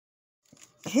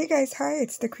Hey guys, hi,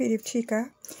 it's the Creative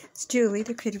Chica. It's Julie,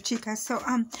 the Creative Chica. So,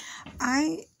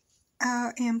 I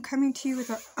am coming to you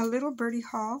with a little birdie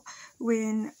haul.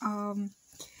 When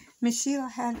Miss Sheila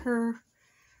had her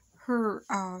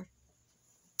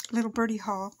little birdie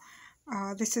haul,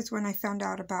 this is when I found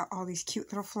out about all these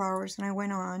cute little flowers, and I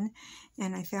went on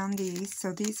and I found these.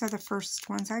 So these are the first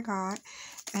ones I got,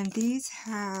 and these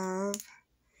have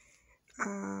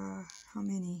how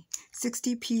many?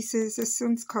 60 pieces. This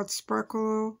one's called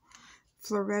Sparkle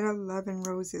Floretta Love and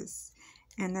Roses,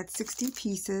 and that's 60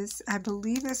 pieces. I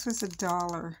believe this was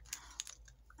 $1.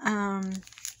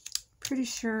 Pretty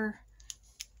sure.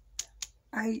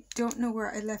 I don't know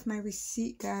where I left my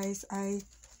receipt, guys. I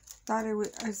thought I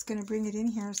was going to bring it in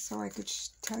here so I could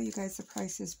tell you guys the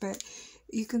prices, but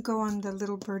you can go on the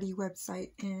Little Birdie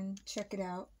website and check it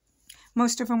out.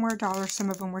 Most of them were $1, some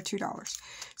of them were $2.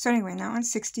 So anyway, now on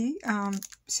 60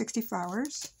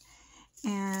 flowers.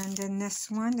 And then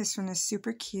this one is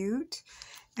super cute.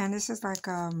 And this is like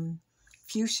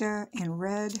fuchsia and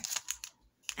red.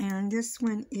 And this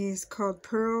one is called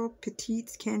Pearl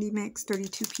Petites Candy Mix,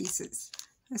 32 pieces.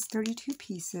 That's 32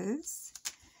 pieces.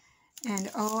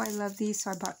 And oh, I love these,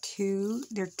 so I bought 2.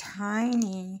 They're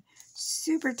tiny,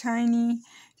 super tiny.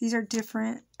 These are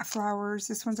different flowers.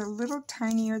 This one's a little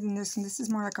tinier than this one. This is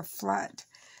more like a flat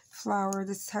flower.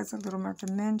 This has a little more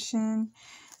dimension,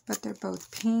 but they're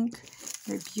both pink.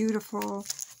 They're beautiful.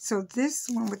 So this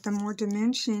one with the more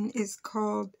dimension is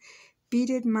called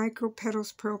Beaded Micro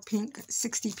Petals Pearl Pink,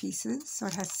 60 pieces. So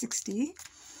it has 60.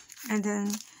 And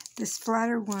then this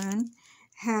flatter one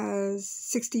has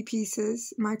 60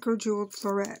 pieces, Micro Jeweled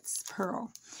Florets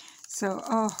Pearl. So,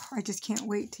 oh, I just can't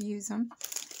wait to use them.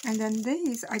 And then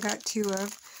these I got 2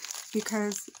 of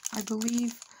because I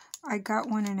believe I got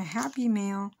one in a Happy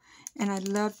Mail, and I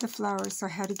loved the flowers, so I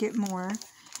had to get more.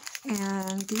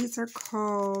 And these are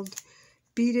called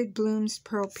Beaded Blooms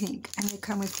Pearl Pink, and they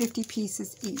come with 50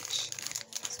 pieces each.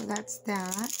 So that's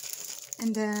that.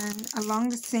 And then along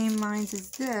the same lines as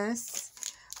this,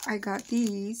 I got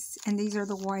these, and these are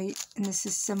the white, and this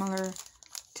is similar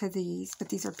to these, but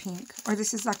these are pink. Or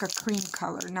this is like a cream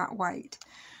color, not white.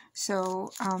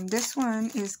 So this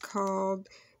one is called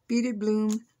Beaded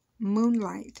Bloom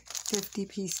Moonlight, 50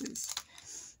 pieces.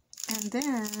 And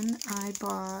then I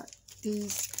bought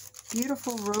these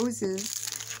beautiful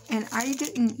roses, and I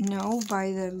didn't know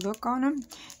by the look on them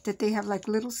that they have like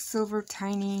little silver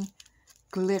tiny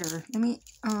glitter. Let me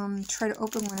try to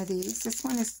open one of these. This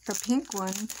one is the pink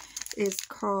one, is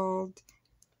called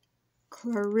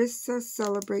Clarissa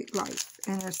Celebrate Life,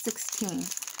 and they're 16.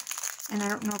 And I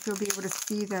don't know if you'll be able to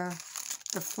see the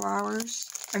flowers,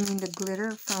 I mean the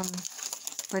glitter from,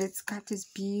 but it's got this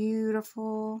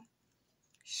beautiful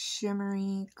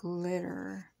shimmery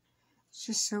glitter. It's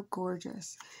just so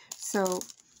gorgeous. So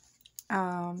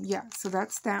yeah, so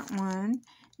that's that one,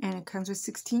 and it comes with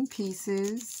 16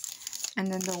 pieces. And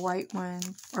then the white one,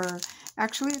 or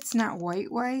actually it's not white,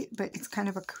 but it's kind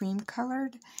of a cream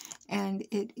colored, and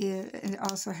it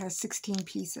also has 16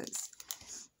 pieces.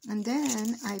 And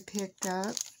then I picked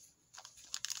up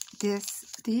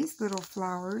these little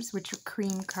flowers, which are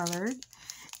cream colored,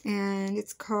 and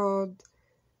it's called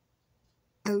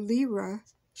Alira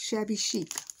Shabby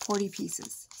Chic, 40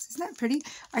 pieces. Isn't that pretty?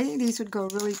 I think these would go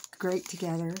really great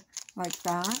together like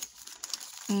that.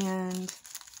 And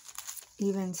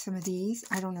even some of these,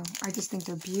 I don't know, I just think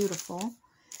they're beautiful.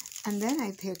 And then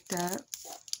I picked up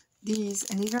these,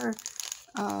 and these are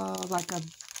like a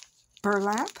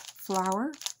burlap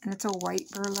flower, and it's a white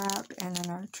burlap and then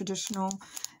a traditional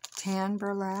tan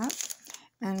burlap.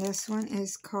 And this one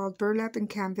is called Burlap and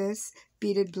Canvas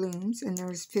Beaded Blooms, and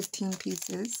there's 15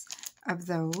 pieces of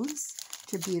those.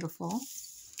 They're beautiful.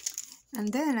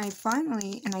 And then I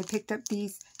picked up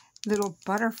these little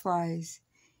butterflies.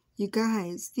 You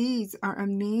guys, these are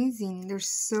amazing. They're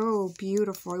so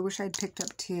beautiful. I wish I'd picked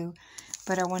up 2,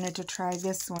 but I wanted to try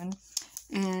this one.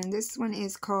 And this one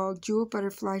is called Jewel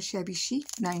Butterfly Shabby Chic,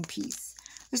 9 piece.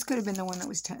 This could have been the one that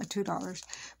was $2,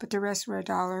 but the rest were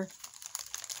 $1.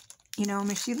 You know,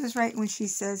 Miss Sheila's right when she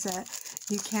says that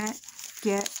you can't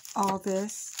get all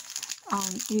this,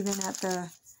 even at the,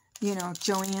 you know,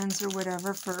 Joann's or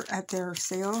whatever at their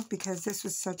sale, because this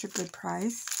was such a good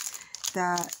price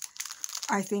that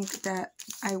I think that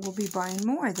I will be buying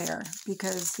more there,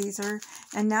 because these are,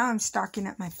 and now I'm stocking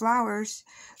up my flowers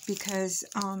because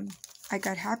I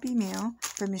got Happy Mail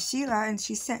from Miss Sheila, and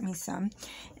she sent me some,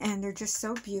 and they're just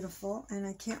so beautiful, and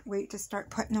I can't wait to start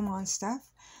putting them on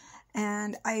stuff.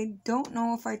 And I don't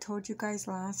know if I told you guys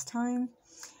last time,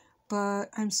 but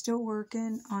I'm still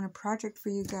working on a project for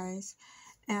you guys,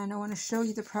 and I want to show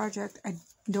you the project. I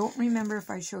don't remember if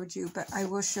I showed you, but I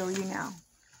will show you now.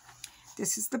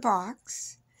 this is the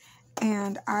box,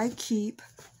 and I keep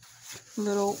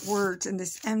little words in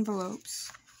this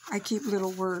envelopes. I keep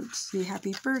little words. See,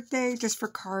 happy birthday, just for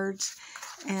cards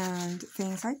and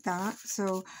things like that.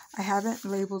 So I haven't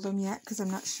labeled them yet because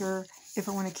I'm not sure if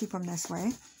I want to keep them this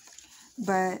way.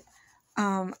 But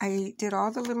I did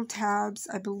all the little tabs.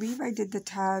 I believe I did the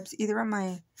tabs either on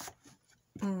my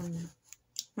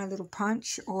my little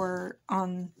punch or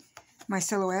on my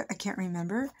silhouette. I can't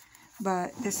remember.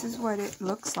 But this is what it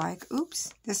looks like.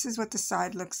 Oops. This is what the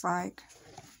side looks like.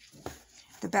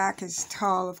 The back is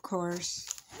tall, of course.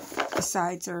 The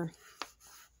sides are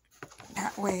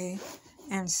that way.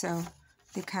 And so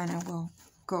they kind of will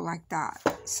go like that.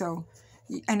 So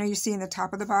I know you're seeing the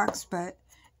top of the box, but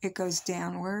it goes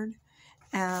downward.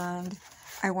 And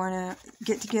I want to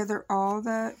get together all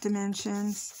the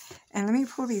dimensions. And let me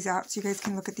pull these out so you guys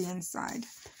can look at the inside.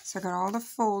 So I got all the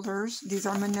folders. These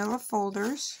are manila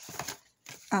folders.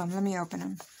 Let me open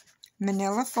them.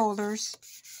 Manila folders.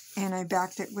 And I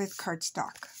backed it with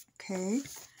cardstock. Okay.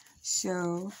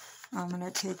 So I'm going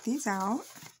to take these out.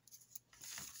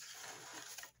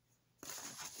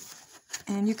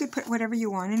 And you could put whatever you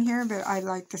want in here, but I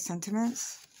like the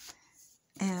sentiments.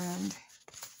 And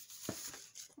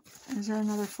is there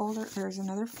another folder? There's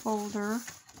another folder.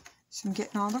 So I'm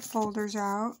getting all the folders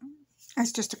out.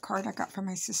 That's just a card I got from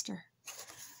my sister.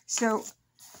 So,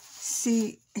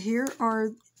 see, here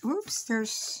are, whoops,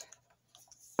 there's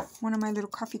one of my little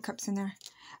coffee cups in there.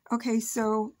 Okay,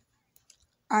 so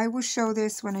I will show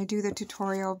this when I do the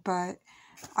tutorial, but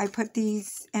I put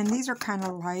these, and these are kind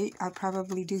of light. I'll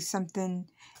probably do something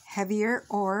heavier,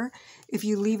 or if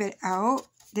you leave it out,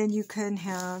 then you can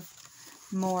have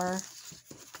more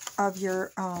of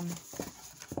your,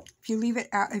 if you leave it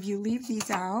out, if you leave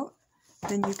these out,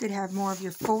 then you could have more of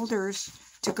your folders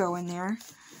to go in there,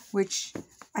 which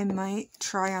I might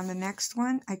try on the next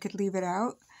one. I could leave it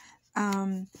out,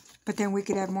 but then we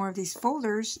could have more of these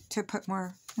folders to put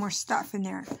more stuff in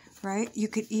there, right? You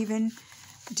could even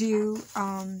do,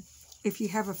 if you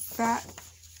have a fat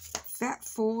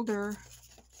folder.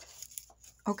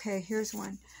 Okay, here's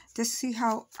one. Just see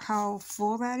how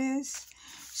full that is?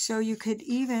 So you could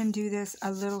even do this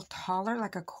a little taller,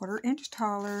 like a 1/4 inch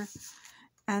taller,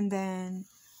 and then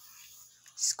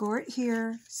score it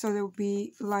here, so there will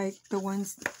be like the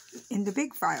ones in the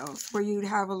big files where you'd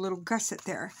have a little gusset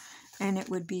there, and it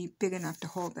would be big enough to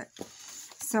hold it.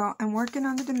 So I'm working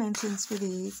on the dimensions for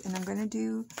these, and I'm gonna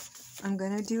do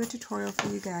a tutorial for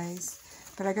you guys,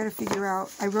 but I gotta figure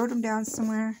out. I wrote them down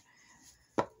somewhere.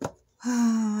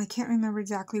 I can't remember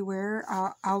exactly where.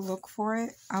 I'll look for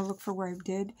it. I'll look for where I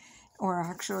did, or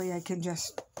actually I can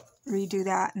just redo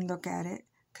that and look at it,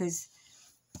 because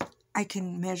I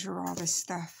can measure all this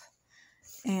stuff.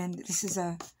 And this is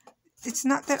it's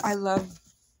not that I love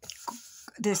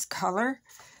this color,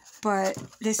 but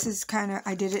this is kind of,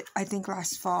 I did it, I think,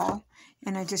 last fall,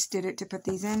 and I just did it to put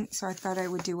these in, so I thought I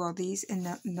would do all these in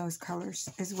those colors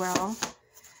as well.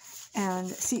 And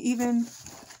see, even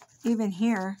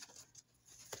here,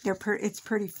 it's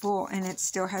pretty full, and it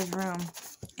still has room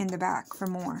in the back for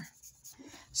more.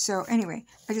 So anyway,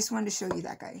 I just wanted to show you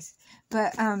that, guys.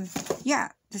 But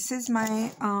yeah, this is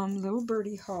my little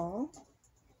birdie haul.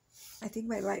 I think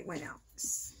my light went out.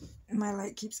 My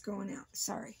light keeps going out.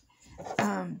 Sorry.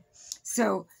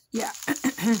 So yeah,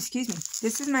 excuse me.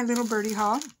 This is my little birdie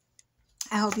haul.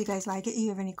 I hope you guys like it. If you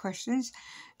have any questions,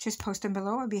 just post them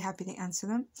below. I'll be happy to answer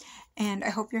them. And I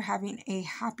hope you're having a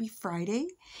happy Friday.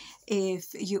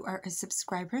 If you are a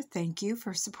subscriber, thank you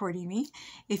for supporting me.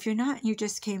 If you're not, you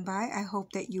just came by, I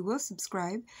hope that you will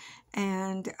subscribe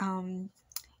and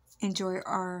enjoy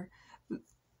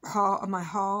my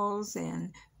hauls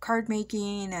and card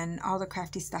making and all the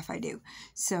crafty stuff I do.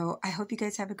 So I hope you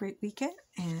guys have a great weekend,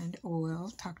 and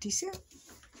we'll talk to you soon.